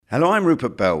Hello, I'm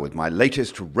Rupert Bell with my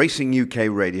latest Racing UK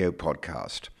radio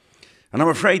podcast. And I'm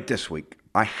afraid this week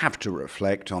I have to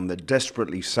reflect on the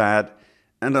desperately sad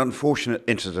and unfortunate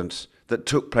incidents that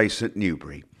took place at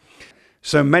Newbury.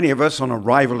 So many of us on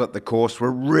arrival at the course were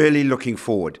really looking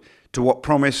forward to what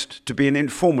promised to be an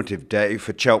informative day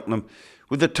for Cheltenham,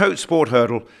 with the Tote Sport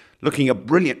Hurdle looking a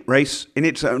brilliant race in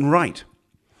its own right.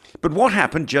 But what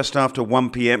happened just after 1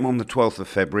 p.m. on the 12th of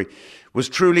February was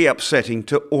truly upsetting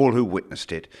to all who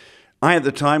witnessed it. I at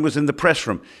the time was in the press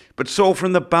room, but saw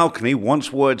from the balcony,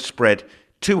 once word spread,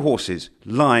 2 horses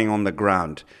lying on the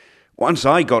ground. Once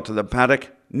I got to the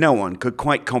paddock, no one could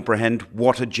quite comprehend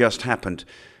what had just happened.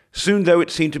 Soon, though,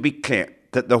 it seemed to be clear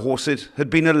that the horses had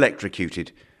been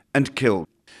electrocuted and killed,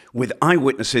 with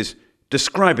eyewitnesses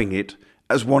describing it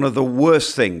as one of the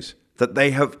worst things that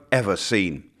they have ever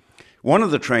seen. One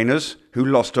of the trainers who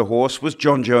lost a horse was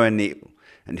John Joe O'Neill,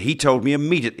 and he told me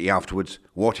immediately afterwards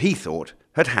what he thought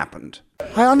had happened.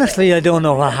 I don't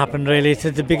know what happened really. It's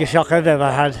the biggest shock I've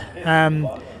ever had.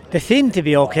 They seemed to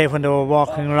be okay when they were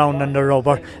walking around on the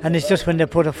rubber, and it's just when they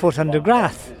put a foot on the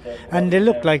grass and they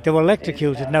looked like they were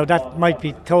electrocuted. Now that might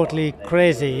be totally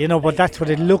crazy, but that's what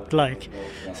it looked like.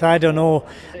 So I don't know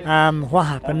what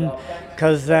happened,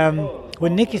 because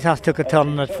when Nicky's horse took a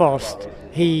turn at first,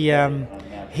 we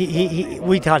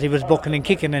thought he was bucking and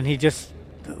kicking, and he just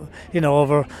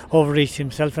overreached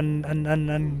himself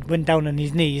and went down on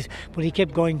his knees, but he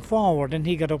kept going forward, and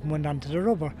he got up and went onto the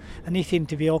rubber, and he seemed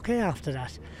to be okay after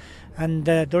that. And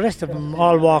the rest of them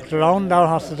all walked around. Our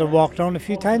horses have walked around a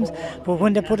few times, but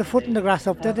when they put a foot in the grass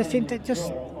up there, they seemed to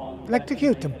just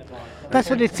electrocute them. That's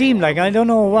what it seemed like. I don't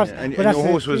know what. And your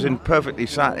horse was in perfectly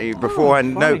sat before,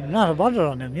 and not a bother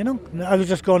on him. I was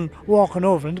just walking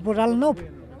over and to put Alan up.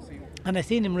 And I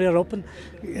seen him rear up, and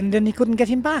then he couldn't get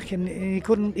him back, and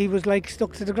he was like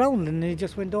stuck to the ground, and he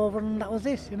just went over, and that was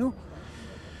it,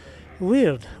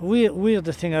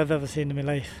 Weirdest thing I've ever seen in my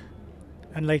life.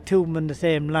 And like 2 of them in the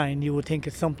same line, you would think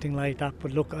it's something like that,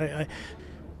 but look,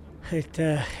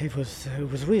 it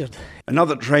was weird.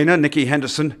 Another trainer, Nicky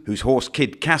Henderson, whose horse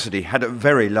Kid Cassidy had a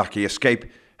very lucky escape,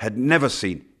 had never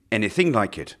seen anything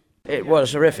like it. It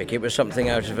was horrific. It was something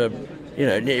out of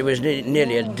it was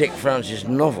nearly a Dick Francis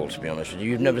novel, to be honest with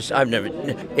you. I've never.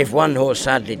 If one horse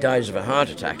sadly dies of a heart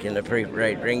attack in the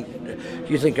pre-parade ring,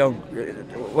 you think,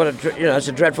 that's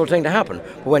a dreadful thing to happen.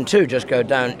 But when 2 just go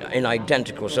down in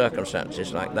identical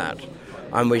circumstances like that,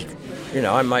 and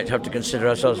I might have to consider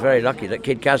ourselves very lucky that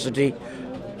Kid Cassidy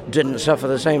didn't suffer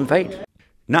the same fate.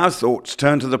 Now thoughts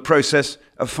turn to the process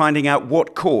of finding out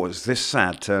what caused this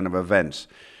sad turn of events.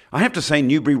 I have to say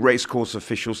Newbury Racecourse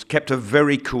officials kept a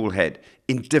very cool head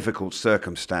in difficult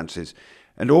circumstances,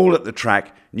 and all at the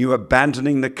track knew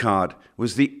abandoning the card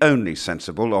was the only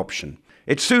sensible option.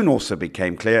 It soon also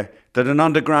became clear that an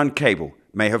underground cable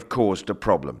may have caused a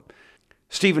problem.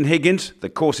 Stephen Higgins, the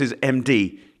course's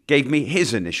MD, gave me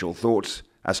his initial thoughts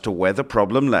as to where the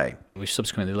problem lay. We've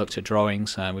subsequently looked at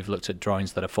drawings. We've looked at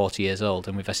drawings that are 40 years old,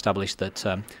 and we've established that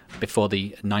before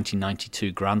the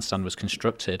 1992 grandstand was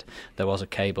constructed, there was a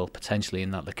cable potentially in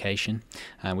that location.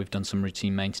 We've done some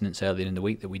routine maintenance earlier in the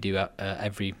week that we do at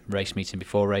every race meeting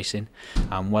before racing,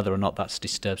 and whether or not that's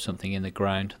disturbed something in the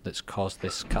ground that's caused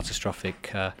this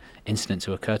catastrophic incident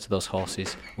to occur to those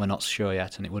horses, we're not sure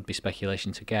yet, and it would be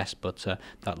speculation to guess, but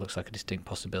that looks like a distinct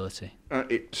possibility.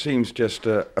 It seems just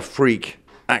a freak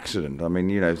accident. I mean,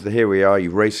 here we are, you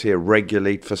race here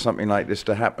regularly for something like this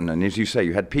to happen, and as you say,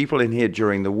 you had people in here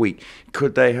during the week.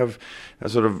 Could they have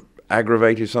sort of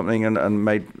aggravated something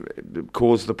and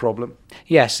caused the problem?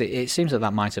 Yes, it seems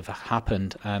that might have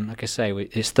happened. Like I say,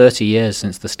 it's 30 years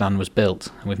since the stand was built,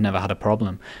 and we've never had a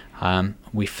problem.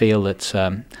 We feel that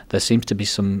there seems to be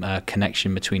some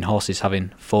connection between horses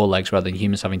having 4 legs rather than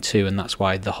humans having 2, and that's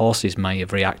why the horses may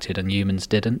have reacted and humans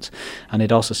didn't. And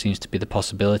it also seems to be the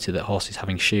possibility that horses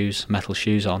having metal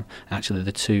shoes on, actually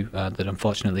the 2 that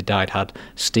unfortunately died had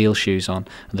steel shoes on,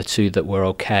 and the 2 that were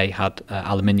okay had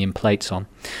aluminium plates on.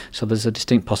 So there's a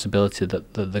distinct possibility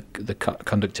that the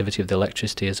conductivity of the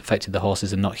electricity has affected the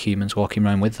horses and not humans walking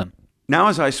around with them. Now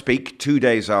as I speak, 2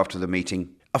 days after the meeting,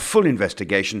 a full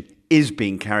investigation is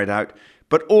being carried out,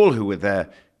 but all who were there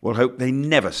will hope they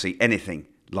never see anything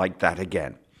like that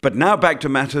again. But now back to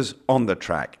matters on the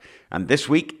track, and this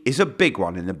week is a big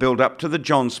one in the build-up to the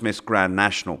John Smith's Grand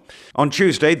National. On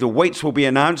Tuesday, the weights will be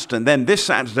announced, and then this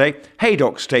Saturday,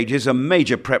 Haydock stages a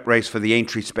major prep race for the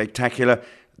Aintree Spectacular,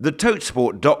 the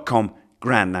Totesport.com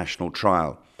Grand National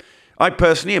Trial. I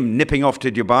personally am nipping off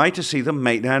to Dubai to see the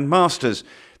Maitland Masters,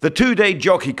 the 2-day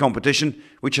jockey competition,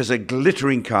 which has a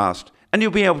glittering cast, and you'll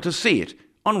be able to see it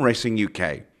on Racing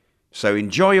UK. So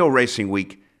enjoy your racing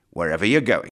week wherever you're going.